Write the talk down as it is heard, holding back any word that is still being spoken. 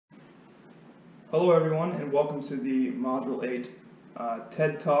Hello everyone, and welcome to the Module 8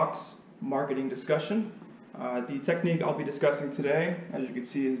 TED Talks marketing discussion. The technique I'll be discussing today, as you can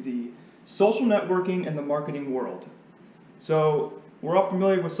see, is the social networking and the marketing world. So we're all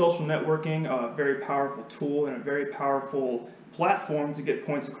familiar with social networking, a very powerful tool and a very powerful platform to get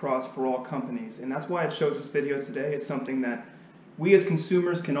points across for all companies. And that's why I chose this video today. It's something that we as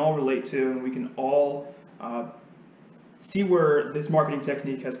consumers can all relate to, and we can all see where this marketing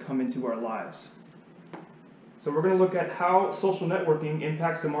technique has come into our lives. So we're going to look at how social networking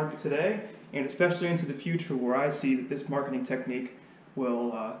impacts the market today, and especially into the future, where I see that this marketing technique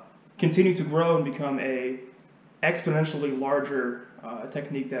will continue to grow and become a exponentially larger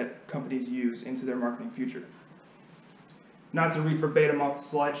technique that companies use into their marketing future. Not to read verbatim off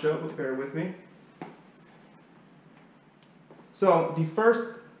the slideshow, but bear with me. So the first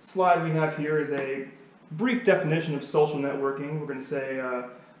slide we have here is a brief definition of social networking. We're going to say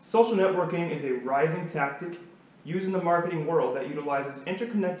social networking is a rising tactic used in the marketing world that utilizes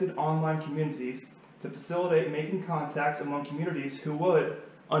interconnected online communities to facilitate making contacts among communities who would,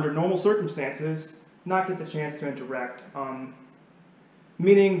 under normal circumstances, not get the chance to interact.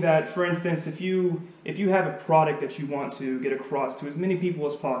 Meaning that, for instance, if you have a product that you want to get across to as many people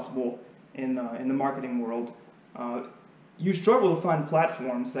as possible in the marketing world, you struggle to find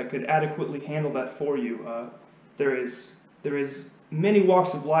platforms that could adequately handle that for you. There is many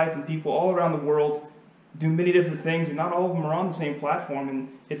walks of life, and people all around the world do many different things, and not all of them are on the same platform, and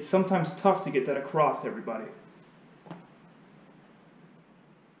it's sometimes tough to get that across to everybody. So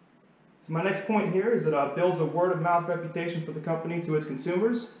my next point here is that it builds a word-of-mouth reputation for the company to its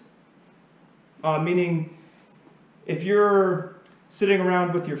consumers, meaning if you're sitting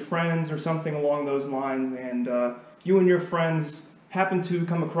around with your friends or something along those lines, and you and your friends happen to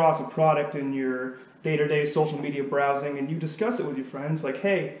come across a product in your day-to-day social media browsing, and you discuss it with your friends, like,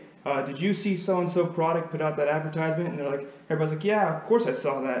 hey, did you see so-and-so product put out that advertisement? And everybody's like, yeah, of course I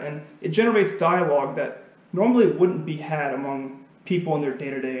saw that. And it generates dialogue that normally wouldn't be had among people in their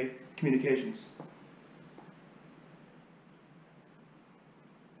day-to-day communications.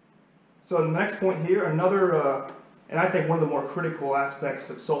 So the next point here, another, and I think one of the more critical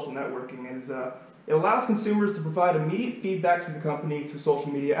aspects of social networking is it allows consumers to provide immediate feedback to the company through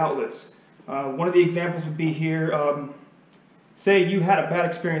social media outlets. One of the examples would be here, say you had a bad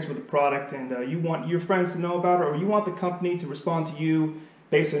experience with a product and you want your friends to know about it, or you want the company to respond to you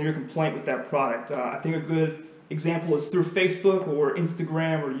based on your complaint with that product. I think a good example is through Facebook or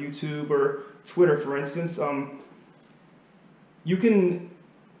Instagram or YouTube or Twitter, for instance. You can,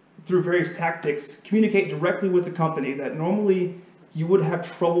 through various tactics, communicate directly with the company that normally you would have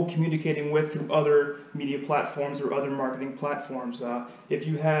trouble communicating with through other media platforms or other marketing platforms. If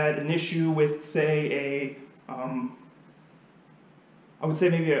you had an issue with, say, I would say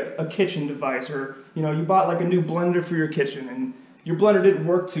maybe a kitchen device, or you bought like a new blender for your kitchen and your blender didn't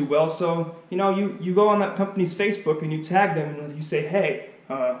work too well, so you go on that company's Facebook and you tag them and you say, hey,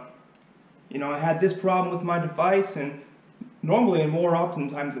 I had this problem with my device, and normally and more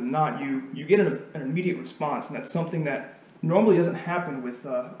oftentimes than not, you get an immediate response, and that's something that normally doesn't happen with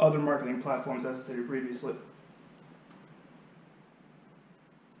other marketing platforms, as I stated previously.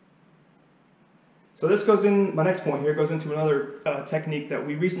 So this goes in, my next point here goes into another technique that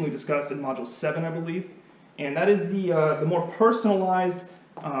we recently discussed in Module 7, I believe, and that is the more personalized,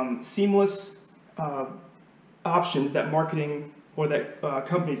 seamless options that marketing, or that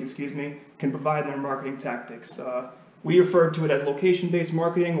companies, excuse me, can provide in their marketing tactics. We refer to it as location-based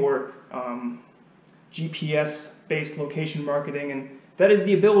marketing, or GPS-based location marketing, and that is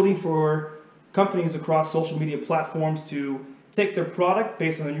the ability for companies across social media platforms to take their product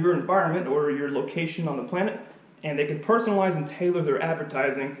based on your environment or your location on the planet, and they can personalize and tailor their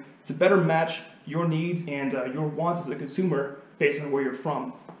advertising to better match your needs and your wants as a consumer based on where you're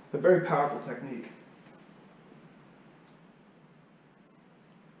from. A very powerful technique.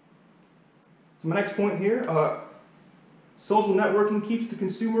 So my next point here, social networking keeps the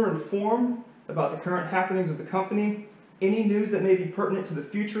consumer informed about the current happenings of the company, any news that may be pertinent to the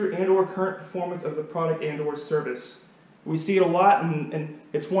future and or current performance of the product and or service. We see it a lot, and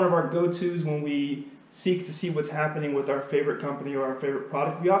it's one of our go-tos when we seek to see what's happening with our favorite company or our favorite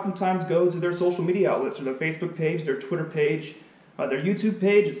product. We oftentimes go to their social media outlets, or their Facebook page, their Twitter page, their YouTube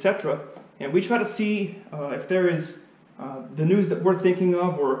page, etc. And we try to see if there is the news that we're thinking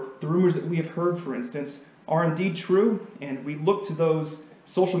of, or the rumors that we have heard, for instance, are indeed true, and we look to those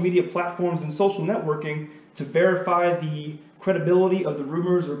social media platforms and social networking to verify the credibility of the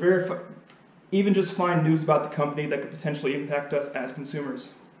rumors, or even just find news about the company that could potentially impact us as consumers.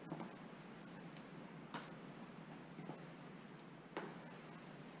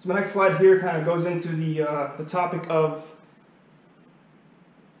 So my next slide here kind of goes into the topic of,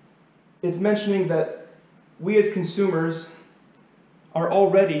 it's mentioning that we as consumers are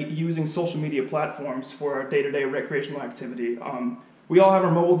already using social media platforms for our day-to-day recreational activity. We all have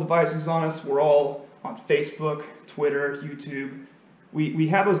our mobile devices on us. We're all on Facebook, Twitter, YouTube. We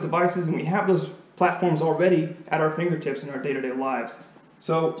have those devices and we have those platforms already at our fingertips in our day-to-day lives.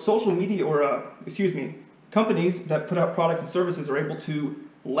 So social media, or companies that put out products and services are able to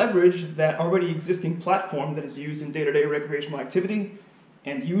leverage that already existing platform that is used in day-to-day recreational activity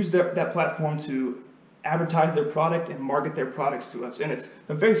and use that platform to advertise their product and market their products to us. And it's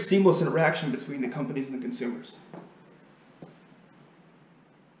a very seamless interaction between the companies and the consumers.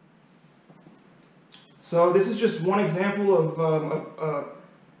 So this is just one example of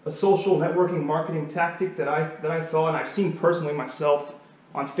a social networking marketing tactic that I saw and I've seen personally myself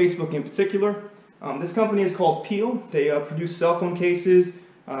on Facebook in particular. This company is called Peel. They produce cell phone cases.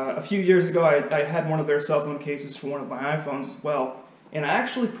 A few years ago I had one of their cell phone cases for one of my iPhones as well. And I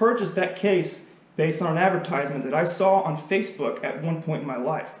actually purchased that case based on an advertisement that I saw on Facebook at one point in my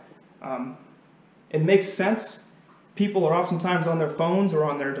life. It makes sense. People are oftentimes on their phones or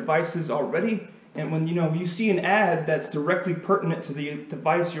on their devices already. And when you see an ad that's directly pertinent to the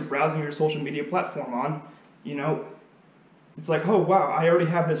device you're browsing your social media platform on, it's like, oh wow, I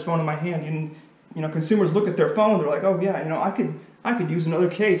already have this phone in my hand. And consumers look at their phone, they're like, oh yeah, I could use another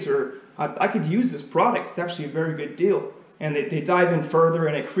case, or I could use this product. It's actually a very good deal. And they dive in further,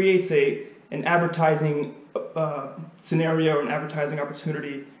 and it creates an advertising scenario, an advertising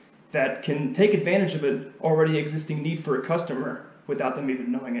opportunity that can take advantage of an already existing need for a customer without them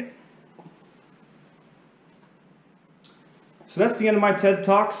even knowing it. So that's the end of my TED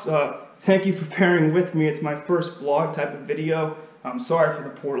Talks. Thank you for bearing with me. It's my first vlog type of video. I'm sorry for the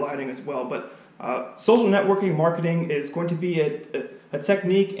poor lighting as well, but social networking marketing is going to be a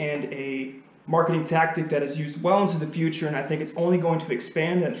technique and a marketing tactic that is used well into the future, and I think it's only going to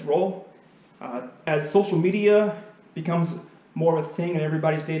expand in its role. As social media becomes more of a thing in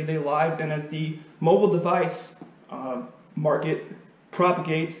everybody's day-to-day lives, and as the mobile device market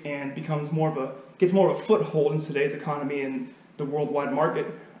propagates and gets more of a foothold in today's economy and the worldwide market,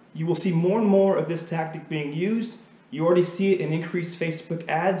 you will see more and more of this tactic being used. You already see it in increased Facebook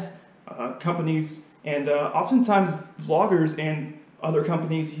ads. Companies and oftentimes vloggers and other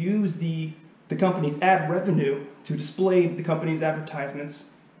companies use the company's ad revenue to display the company's advertisements.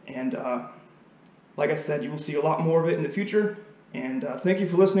 And like I said, you will see a lot more of it in the future. And thank you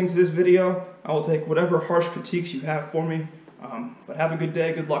for listening to this video. I will take whatever harsh critiques you have for me. But have a good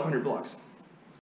day. Good luck on your blogs.